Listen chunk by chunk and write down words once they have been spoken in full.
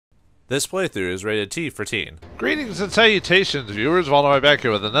This playthrough is rated T for teen. Greetings and salutations, viewers. Vauldemare back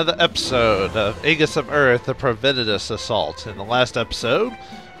here with another episode of Aegis of Earth, the Protonovus Assault. In the last episode,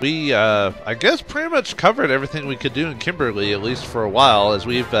 we, I guess, pretty much covered everything we could do in Kimberly, at least for a while, as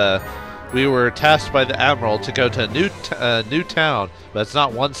we were tasked by the Admiral to go to a new town, but it's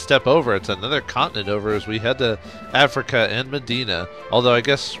not one step over, it's another continent over as we head to Africa and Medina. Although I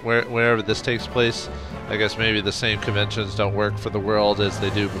guess wherever this takes place, I guess maybe the same conventions don't work for the world as they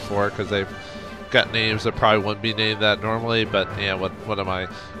do before, because they've got names that probably wouldn't be named that normally, but yeah, what am I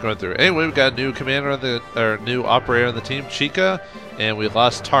going through? Anyway, we've got a new commander on new operator on the team, Chica, and we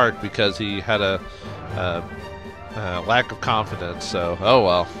lost Tark because he had a lack of confidence, so oh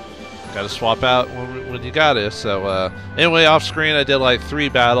well. Got to swap out when you got it. So anyway, off screen I did like 3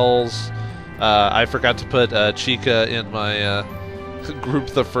 battles. I forgot to put Chica in my group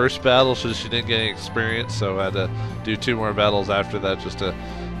the first battle, so she didn't get any experience. So I had to do 2 more battles after that just to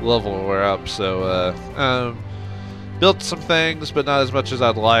level her up. So built some things, but not as much as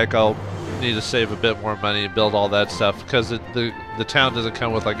I'd like. I'll need to save a bit more money and build all that stuff because the town doesn't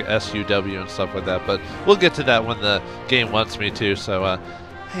come with like a SUW and stuff like that. But we'll get to that when the game wants me to. So.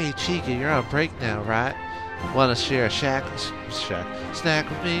 Hey Chica, you're on break now, right? Want to share a snack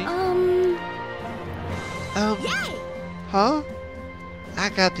with me? Yay! Huh? I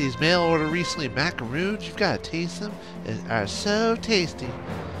got these mail order recently macaroons. You've got to taste them. They are so tasty.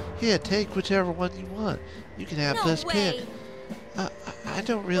 Here, take whichever one you want. You can have this pick. I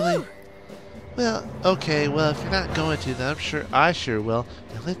don't really. Woo. Well, okay. Well, if you're not going to, then I sure will.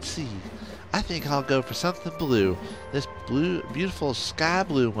 Now let's see. I think I'll go for something blue. This blue, beautiful sky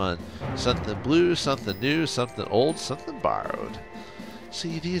blue one. Something blue, something new, something old, something borrowed.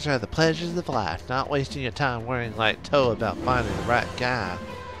 See, these are the pleasures of life. Not wasting your time worrying like Toa about finding the right guy.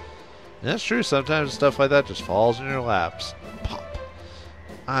 And that's true. Sometimes stuff like that just falls in your laps. Pop.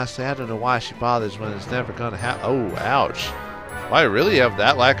 Honestly, I don't know why she bothers when it's never going to happen. Oh, ouch. Why really have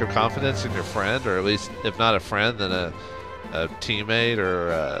that lack of confidence in your friend? Or at least, if not a friend, then a teammate or,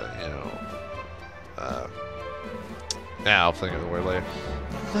 you know... I'll think of the word later.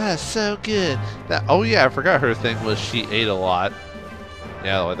 That's so good. Oh yeah, I forgot her thing was she ate a lot.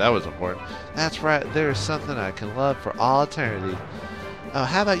 Yeah, that was important. That's right, there's something I can love for all eternity. Oh,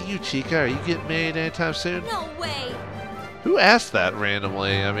 how about you, Chica? Are you getting married anytime soon? No way. Who asked that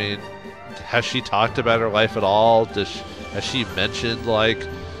randomly? I mean, has she talked about her life at all? Has she mentioned, like,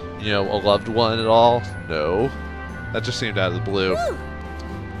 you know, a loved one at all? No. That just seemed out of the blue. Woo.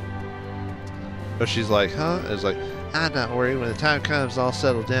 But she's like, huh? It's like, I'm not worried. When the time comes, I'll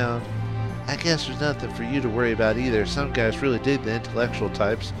settle down. I guess there's nothing for you to worry about either. Some guys really dig the intellectual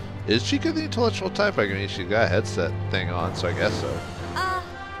types. Is Chica the intellectual type? I mean, she got a headset thing on, so I guess so.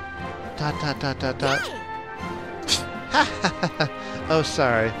 Dot. Oh,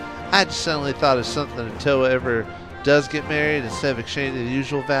 sorry. I just suddenly thought of something. If Toa ever does get married, instead of exchanging the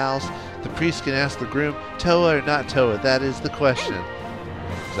usual vows, the priest can ask the groom, Toa or not Toa? That is the question.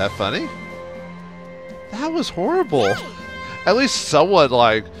 Is that funny? That was horrible. Yay. At least someone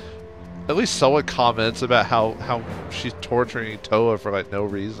comments about how she's torturing Toa for like no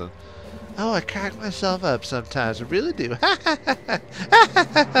reason. Oh, I crack myself up sometimes. I really do.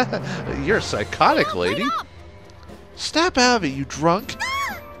 You're a psychotic lady. Snap out of it, you drunk.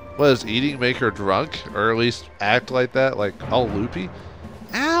 What, does eating make her drunk? Or at least act like that, like all loopy?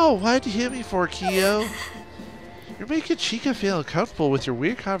 Ow, why'd you hit me for, Kyo? You're making Chica feel uncomfortable with your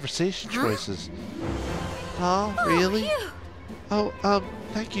weird conversation choices. Oh, really? Oh,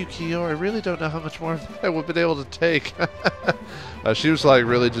 thank you, Kyo. I really don't know how much more I would have been able to take. She was like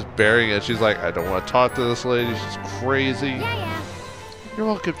really just burying it. She's like, I don't want to talk to this lady. She's crazy. Yeah. You're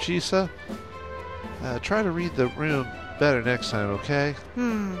welcome, Chisa. Try to read the room better next time, okay?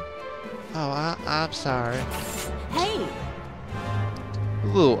 Oh, I'm sorry. Hey.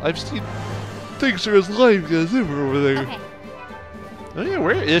 I've seen things are his life guys over there. Okay. Oh yeah,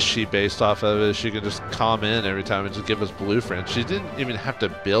 where is she based off of? Is she can just come in every time and just give us blueprints? She didn't even have to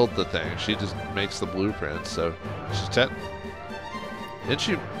build the thing. She just makes the blueprints. So she's didn't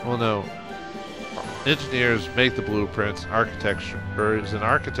she? Well, no. Engineers make the blueprints. Architecture is an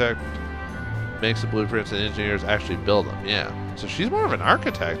architect makes the blueprints, and engineers actually build them. Yeah. So she's more of an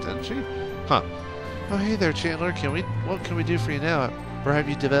architect, isn't she? Huh. Oh hey there, Chandler. What can we do for you now? Or have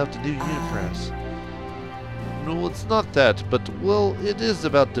you developed a new unit for us? No, it's not that, but, well, it is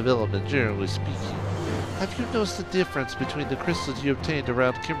about development, generally speaking. Have you noticed the difference between the crystals you obtained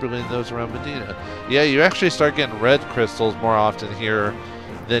around Kimberly and those around Medina? Yeah, you actually start getting red crystals more often here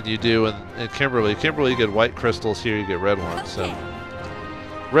than you do in Kimberly. Kimberly, you get white crystals, here you get red ones, so...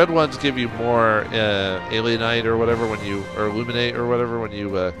 Red ones give you more alienite or whatever when you, or illuminate or whatever when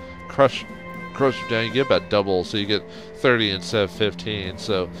you crush them down. You get about double, so you get 30 instead of 15.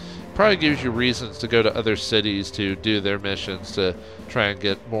 So probably gives you reasons to go to other cities to do their missions to try and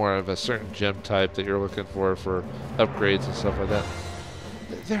get more of a certain gem type that you're looking for upgrades and stuff like that.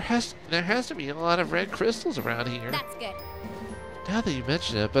 There has to be a lot of red crystals around here. That's good. Now that you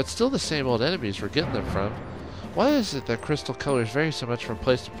mention it, but still the same old enemies we're getting them from. Why is it that crystal colors vary so much from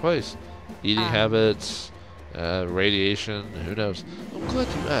place to place? Eating habits, radiation, who knows? I'm glad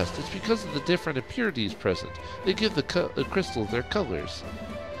you asked. It's because of the different impurities present. They give the crystals their colors.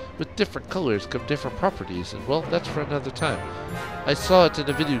 With different colors come different properties, and well, that's for another time. I saw it in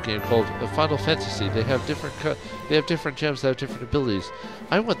a video game called Final Fantasy. They have different gems that have different abilities.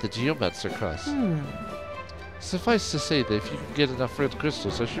 I want the Geomancer cross. Suffice to say that if you can get enough red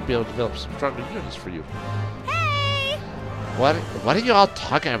crystals, I should be able to develop some stronger units for you. Hey! What are you all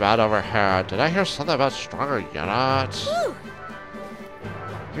talking about over here? Did I hear something about stronger units? Woo.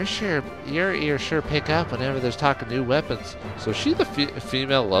 Your ears sure pick up whenever there's talk of new weapons. So is she the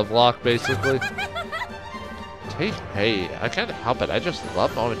female Lovelock, basically? Hey, I can't help it. I just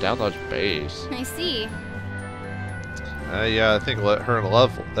love mowing down those bays. I see. Yeah, I think her and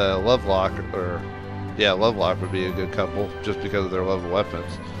Lovelock, Lovelock would be a good couple, just because of their love of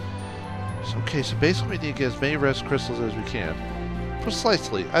weapons. Okay, so basically we need to get as many red crystals as we can.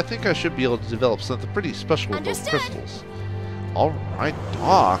 Precisely. I think I should be able to develop something pretty special with those crystals. Alright,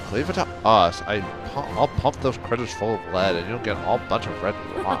 Doc, leave it to us. I'll pump those critters full of lead and you'll get a whole bunch of red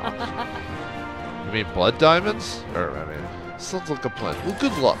rocks. You mean blood diamonds? Sounds like a plan. Well,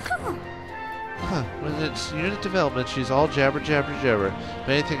 good luck. Huh, when it's unit development, she's all jabber, jabber, jabber. But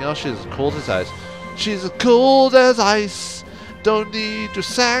anything else, she's as cold as ice. She's as cold as ice. Don't need to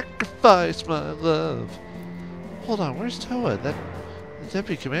sacrifice my love. Hold on, where's Toa? The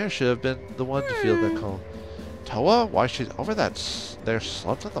deputy commander should have been the one to field that call. Toa? Why, she's over there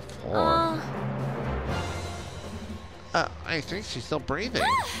slumped on the floor. I think she's still breathing.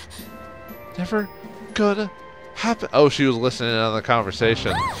 Never gonna happen. Oh, she was listening on the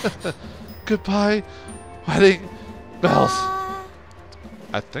conversation. Goodbye, wedding bells.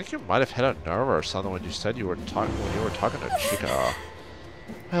 I think you might have hit a nerve or something when you said you were talking to Chica.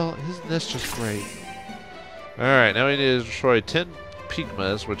 Well, isn't this just great? Alright, now we need to destroy 10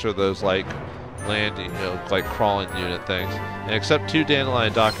 pigmas, which are those like landing, like crawling unit things, and accept 2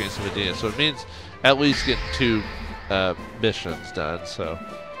 dandelion dockings to Medina. So it means at least getting 2 missions done. So,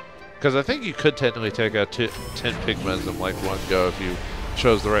 because I think you could technically take out 10 pigmas in like one go if you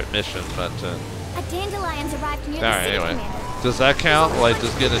chose the right mission, but a dandelion's arrived near alright, anyway. Does that count? Like,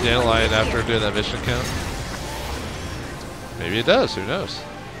 does getting a dandelion after doing that mission count? Maybe it does, who knows?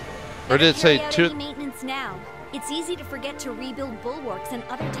 Or did it say 2? Maintenance now. It's easy to forget to rebuild bulwarks and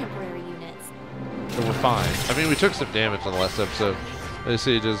other temporary units. So we're fine. I mean, we took some damage on the last episode. Let's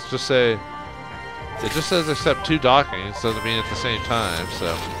see, just say it just says accept 2 dockings, doesn't mean at the same time,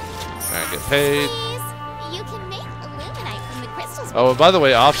 so I get paid. You can make illuminite from the crystals. Oh, and by the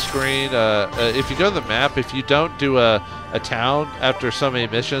way, off screen, if you go to the map, if you don't do a town after so many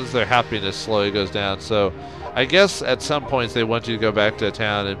missions, their happiness slowly goes down. So I guess at some points they want you to go back to a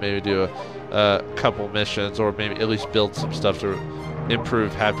town and maybe do a couple missions, or maybe at least build some stuff to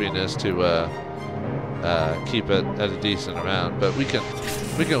improve happiness to keep it at a decent amount. But we can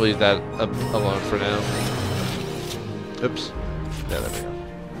leave that alone for now. Oops. Yeah, there we go.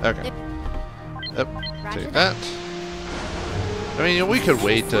 Okay. Yep. Take that. I mean, we could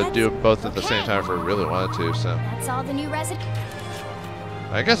wait to do both at the same time if we really wanted to, so. That's all the new resident.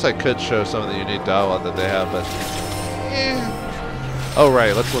 I guess I could show some of the unique dialogue that they have, but oh,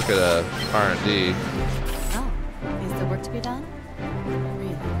 right, let's look at R&D. Oh, is there work to be done?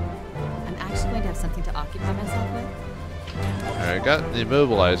 Really? I'm actually going to have something to occupy myself with? Alright, got the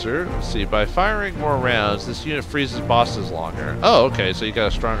immobilizer. Let's see, by firing more rounds, this unit freezes bosses longer. Oh, okay, so you got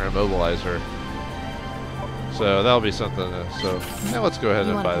a stronger immobilizer. So that'll be something. So now let's go ahead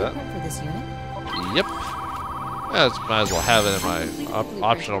and buy that. For this unit? Yep. Yeah, might as well have it in my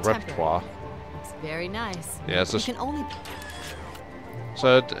optional repertoire. It's very nice. Yeah, it's you can only.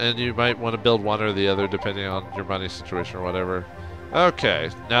 So, and you might want to build one or the other depending on your money situation or whatever. Okay,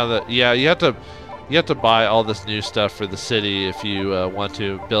 now that you have to buy all this new stuff for the city if you want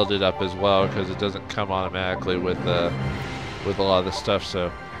to build it up as well, because it doesn't come automatically with a lot of the stuff. So.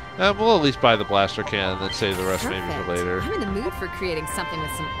 We'll at least buy the blaster cannon and then save the rest maybe for later. I'm in the mood for creating something with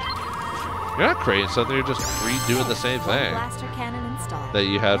some. You're not creating something, you're just redoing the same thing Blaster cannon installed. that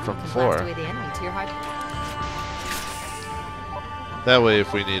you had from before. Blast away the enemy to your heart. That way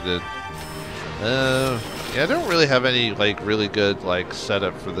if we needed... Yeah, I don't really have any like really good like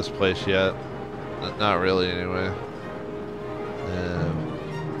setup for this place yet. Not really, anyway.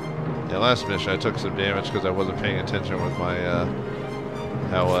 Yeah, last mission I took some damage because I wasn't paying attention with my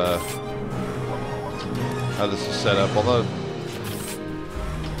how this is set up. Although,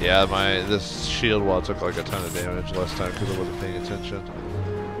 yeah, this shield wall took like a ton of damage last time because I wasn't paying attention.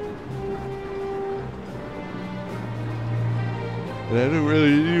 And I don't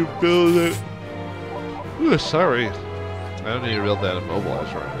really need to build it. Ooh, sorry. I don't need to build that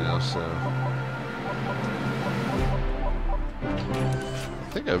immobilizer right now, so. I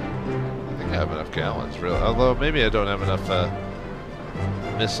think I have enough gallons, really. Although maybe I don't have enough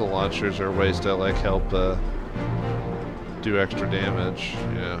missile launchers or ways to like help do extra damage.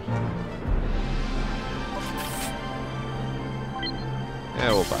 Yeah.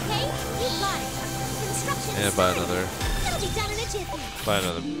 Yeah, we'll buy one of those. And buy another. Buy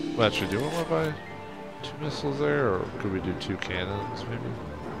another. Well, actually, do we want to buy 2 missiles there, or could we do 2 cannons, maybe?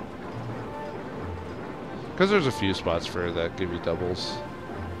 Because there's a few spots for that give you doubles.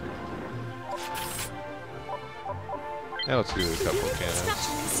 Yeah, let's do a couple of cannons.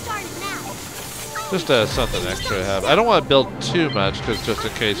 Just something extra to have. I don't want to build too much, because just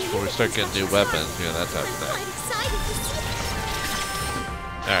in case when we start getting new weapons, you know, that type of thing.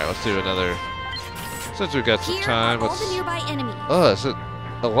 Alright, let's do another. Since we've got some time, let's. Oh, is it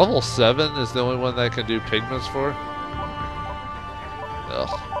a level 7 is the only one that I can do pigments for?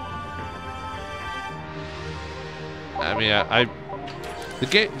 Ugh. I mean,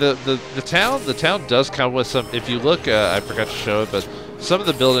 the town does come with some. If you look, I forgot to show it, but some of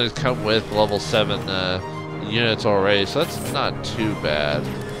the buildings come with level 7 units already, so that's not too bad.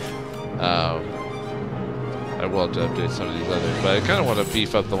 I will have to update some of these others, but I kind of want to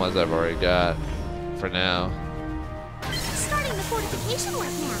beef up the ones I've already got for now. Starting the fortification work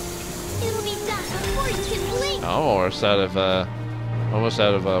now. It'll be done before you can blink. I'm almost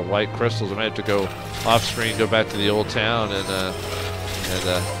out of white crystals. I might have to go off screen, go back to the old town, and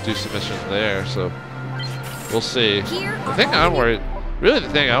do some missions there. So we'll see. The thing I'm worried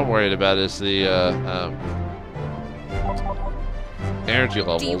about is the energy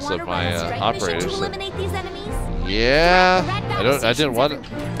levels of my operators. Yeah, I didn't want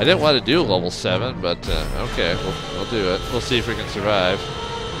to do level 7, but okay, we'll do it. We'll see if we can survive.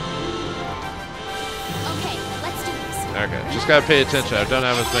 Okay, let's do this. Okay, just gotta pay attention. I don't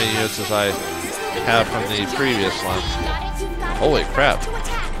have as many units as I have from the previous one. Holy crap!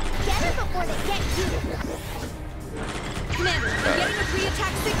 Commander, we're getting a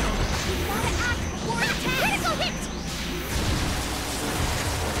pre-attack signal. You gotta act before attack. Critical hit!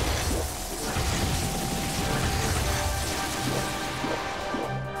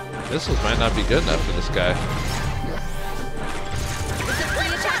 Missiles might not be good enough for this guy. It's a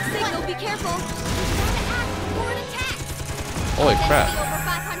pre-attack signal. Be careful. Holy crap! Over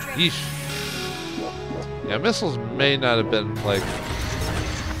 500. Yeesh. Yeah, missiles may not have been like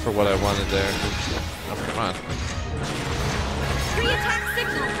for what I wanted there. Oh, come on. Pre-attack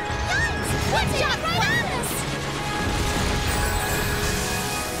signal. Nice! One shot right at us.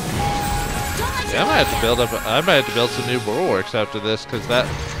 Yeah, I might have to build some new bulwarks after this, because that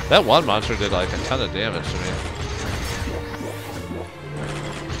one monster did like a ton of damage to me.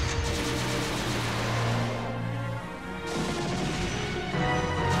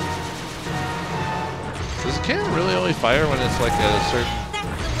 Does the cannon really only fire when it's like a certain?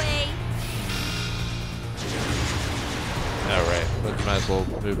 That's the way. Alright, but might as well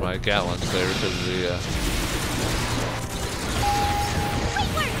move my Gatlins there because of the Quick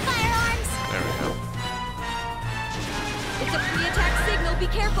work, firearms. there we go. It's a pre-attack signal. Be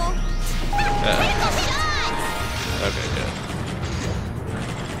careful. Critical shots. Okay, good.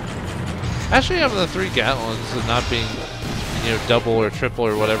 Actually having the 3 Gatlins and not being, you know, double or triple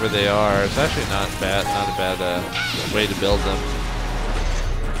or whatever they are, it's actually not a bad way to build them.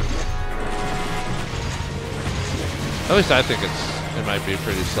 At least I think it might be a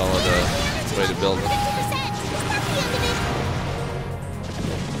pretty solid way to build them.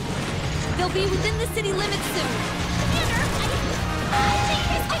 They'll be within the city limits soon.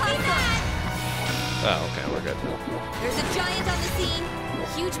 Oh, okay, we're good. There's a giant on the scene.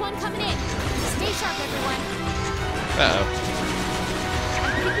 Huge one coming in. Stay sharp, everyone. Uh-oh.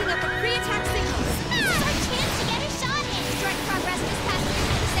 Picking up a pre-attack signal. This is our chance to get a shot in. Direct progress is past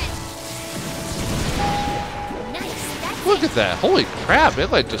 50%. Nice. That's Look at that. Holy crap,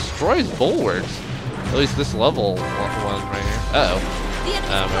 it like destroys bulwarks. At least this level one right here. Uh-oh.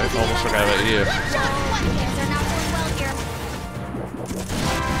 I almost forgot about you. They're not doing well here.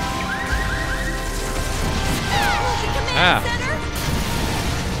 Ah. Center.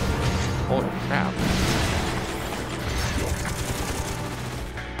 Holy crap.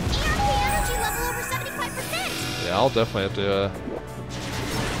 Yeah, I'll definitely have to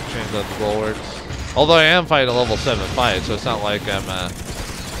change out the bulwarks. Although I am fighting a level 7 fight, so it's not like I'm,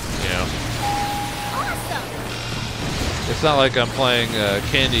 you know. Awesome. It's not like I'm playing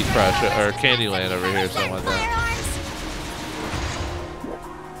Candy Crush or Candyland over here or something like that.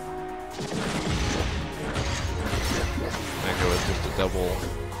 I think it was just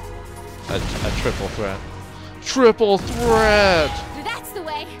a triple threat. Triple threat! That's the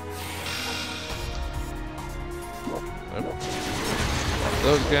way.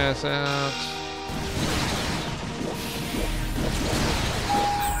 Those guys out.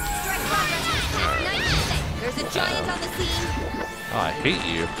 There's a giant on the scene. Oh, I hate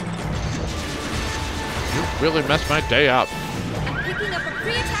you. You really messed my day up. I'm picking up a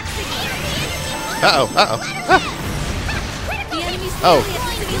pre-attack signal. Uh-oh, uh-oh. The enemy's Oh.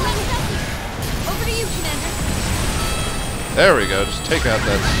 Over to you, Commander. There we go. Just take out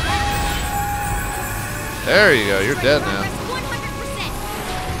that. There you go. You're dead now. 100%.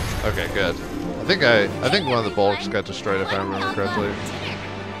 Okay, good. I think one of the bolts got destroyed if I remember correctly.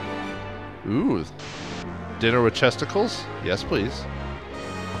 Ooh. Dinner with chesticles? Yes, please.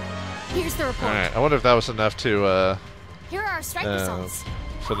 Here's the report. Alright, I wonder if that was enough to, Here are our strike results.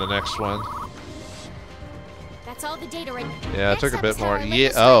 for the next one. That's all the data right. Yeah, it took a bit more. Next Yeah,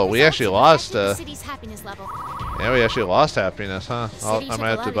 episode, oh, we actually lost, the city's happiness level. yeah, we actually lost happiness, huh? City I took might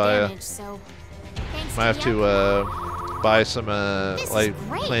have a to lot buy of a, damage, so thanks might have the to, buy some, This is like,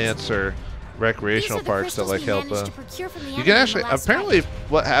 great. plants or recreational These are the parks that, like, crystals we help, managed to procure from the you enemy can in the actually, last apparently, fight.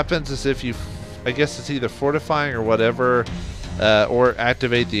 what happens is if you, I guess it's either fortifying or whatever, or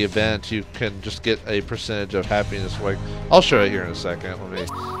activate the event, you can just get a percentage of happiness. Like, I'll show it here in a second. Let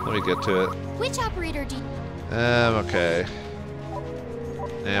me get to it. Which operator do you... Okay.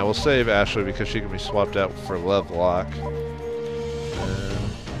 Yeah, we'll save Ashley because she can be swapped out for Lovelock.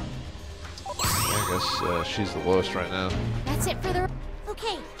 I guess she's the lowest right now. That's it for the...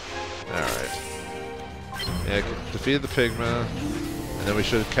 Okay. Alright. Yeah, defeat the Pigma, and then we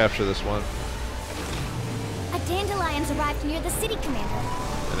should capture this one. A dandelion's arrived near the city, Commander.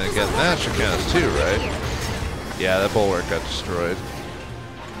 And then getting that should count as 2, right? Yeah, that bulwark got destroyed.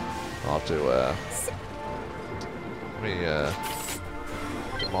 I'll have to, let me,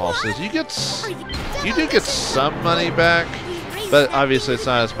 demolishes. You do get some money back, but obviously it's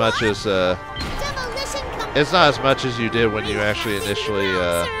not as much as, it's not as much as you did when you actually initially,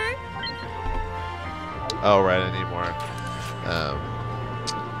 oh, right, I need more,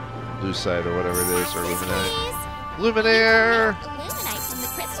 Lucite or whatever it is, or Luminite. Luminaire! Illuminite from the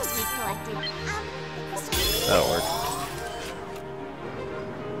crystals we collected. That'll work.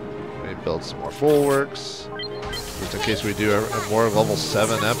 Let me build some more bulwarks, just in case we do a more level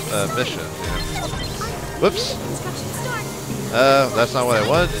 7 mission. Yeah. Whoops. That's not what I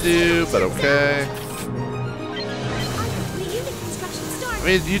wanted to do, but okay. I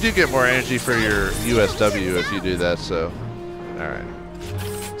mean, you do get more energy for your USW if you do that, so. Alright.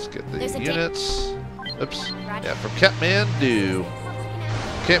 Let's get the units. Oops. Yeah, from Kathmandu.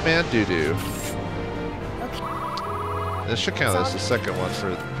 Kathmandu. This should count as the second one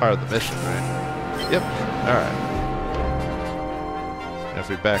for part of the mission, right? Yep. Alright. If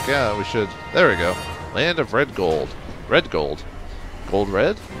we back out, we should... There we go. Land of Red Gold. Red Gold. Gold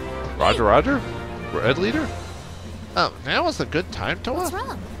Red? Roger, Roger? Red Leader? Oh, now is a good time to... What's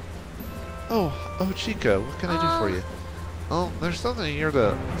wrong? Oh, Chica, what can I do for you? Oh, there's something here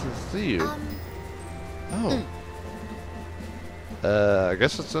to see you. Oh. I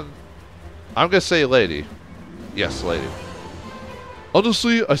guess it's an... I'm gonna say lady. Yes, lady.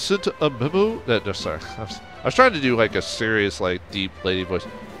 Honestly, I sent a memo... No, sorry. I was trying to do like a serious, like, deep lady voice.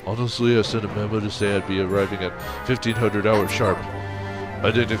 Honestly, I sent a memo to say I'd be arriving at 1500 hours sharp.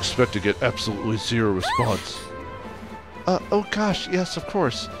 I didn't expect to get absolutely 0 response. Oh gosh, yes, of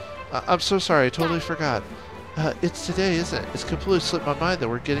course. I'm so sorry, I totally forgot. It's today, isn't it? It's completely slipped my mind that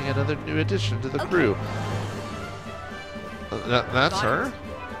we're getting another new addition to the crew. That's her?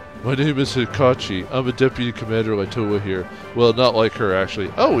 My name is Hikachi. I'm a deputy commander like Towa here. Well, not like her,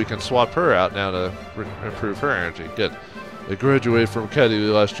 actually. Oh, we can swap her out now to improve her energy. Good. I graduated from Academy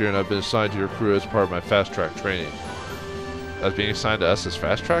last year, and I've been assigned to your crew as part of my fast-track training. I was being assigned to us as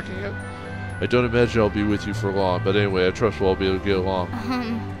fast-tracking it? I don't imagine I'll be with you for long, but anyway, I trust we'll all be able to get along.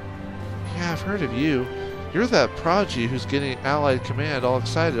 Yeah, I've heard of you. You're that prodigy who's getting Allied Command all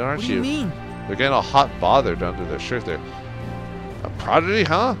excited, aren't you? What do you mean? They're getting all hot and bothered under their shirt there. A prodigy,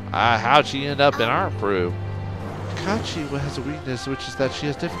 huh? How'd she end up in our crew? Kachi has a weakness, which is that she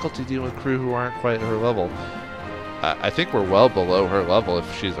has difficulty dealing with crew who aren't quite at her level. I think we're well below her level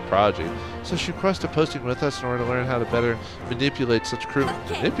if she's a prodigy. So she requested posting with us in order to learn how to better manipulate such crew.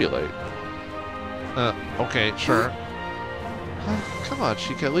 Okay. Manipulate? Okay, sure. Come on,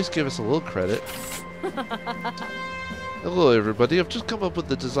 she can at least give us a little credit. Hello, everybody. I've just come up with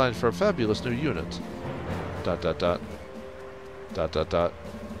the design for a fabulous new unit. Dot, dot, dot. Dot, dot, dot.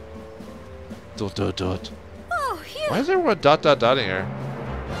 Dot, dot, dot. Oh, phew. Why is everyone dot, dot, dotting her?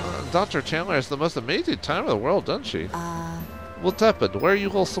 Dr. Chandler has the most amazing time of the world, doesn't she? What happened? Why are you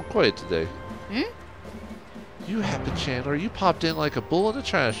all so quiet today? You happened, Chandler. You popped in like a bull in a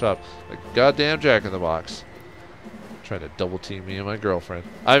china shop. Like a goddamn jack-in-the-box. Trying to double-team me and my girlfriend.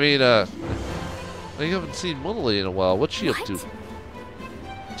 I mean, I haven't seen Monolith in a while. What's she up to?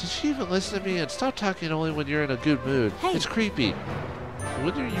 Did she even listen to me? And stop talking only when you're in a good mood. Hey. It's creepy.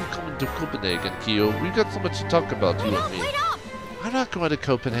 When are you coming to Copenhagen, Kyo? We've got so much to talk about, you and me. Wait up! I'm not going to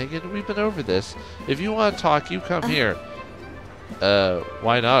Copenhagen. We've been over this. If you want to talk, you come here.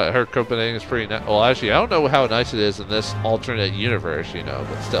 Why not? I heard Copenhagen is pretty nice. Well, actually, I don't know how nice it is in this alternate universe, you know,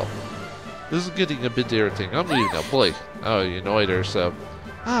 but still. This is getting a bit irritating. I'm leaving now. Boy. Oh, you annoyed her, so.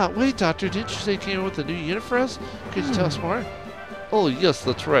 Ah, wait, Doctor. Didn't you say you came with a new unit for us? Could you tell us more? Oh, yes,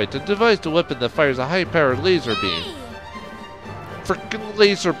 that's right. I devised a weapon that fires a high-powered laser beam. Frickin'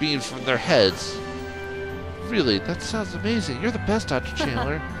 laser beams from their heads. Really, that sounds amazing. You're the best, Dr.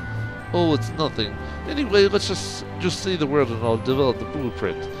 Chandler. Oh, it's nothing. Anyway, let's just see the world and I'll develop the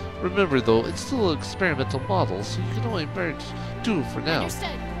blueprint. Remember, though, it's still an experimental model, so you can only merge two for now.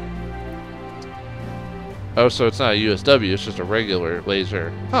 Understood. Oh, so it's not a USW, it's just a regular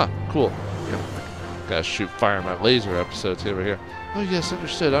laser. Huh, cool. Yeah. Gotta shoot fire in my laser episodes over here. Oh, yes,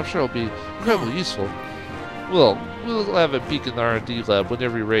 understood. I'm sure it'll be incredibly useful. Well, we'll have a peek in the R&D lab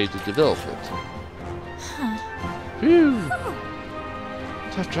whenever you're ready to develop it. Phew.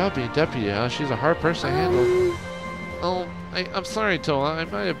 Tough job being deputy, huh? She's a hard person to handle. Oh, I'm sorry, Toa. I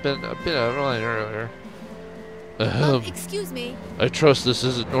might have been a bit out of line earlier. Excuse me. I trust this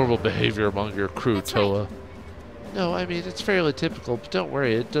isn't normal behavior among your crew, That's Toa. No, I mean, it's fairly typical, but don't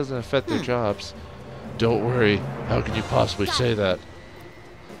worry, it doesn't affect their jobs. Don't worry. How can you possibly say that?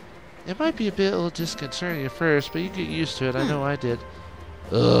 It might be a little disconcerting at first, but you get used to it. I know I did.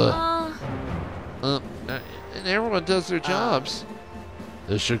 And everyone does their jobs.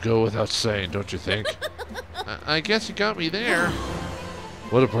 This should go without saying, don't you think? I guess you got me there.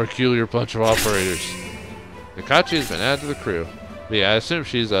 What a peculiar bunch of operators. Nakachi has been added to the crew. But yeah, I assume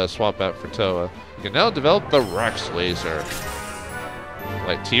she's a swap out for Toa. You can now develop the Rex laser.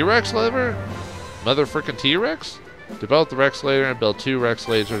 Like T-Rex laser? Motherfucking T-Rex? Develop the Rex laser and build 2 Rex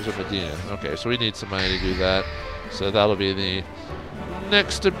lasers in Medina. Okay, so we need some money to do that. So that'll be the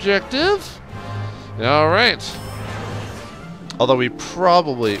next objective. Alright. Although we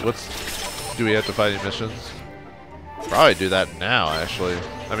probably... do we have to fight any missions? Probably do that now, actually.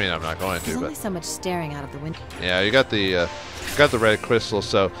 I mean, I'm not going to, There's but... only so much staring out of the window. Yeah, you got the red crystal,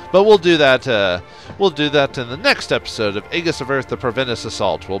 so... But we'll do that, in the next episode of Aegis of Earth, the Protonovus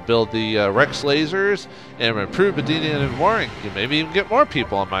Assault. We'll build the Rex lasers and improve Medina and Warring. You maybe even get more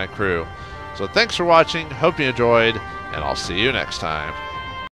people on my crew. So thanks for watching, hope you enjoyed, and I'll see you next time.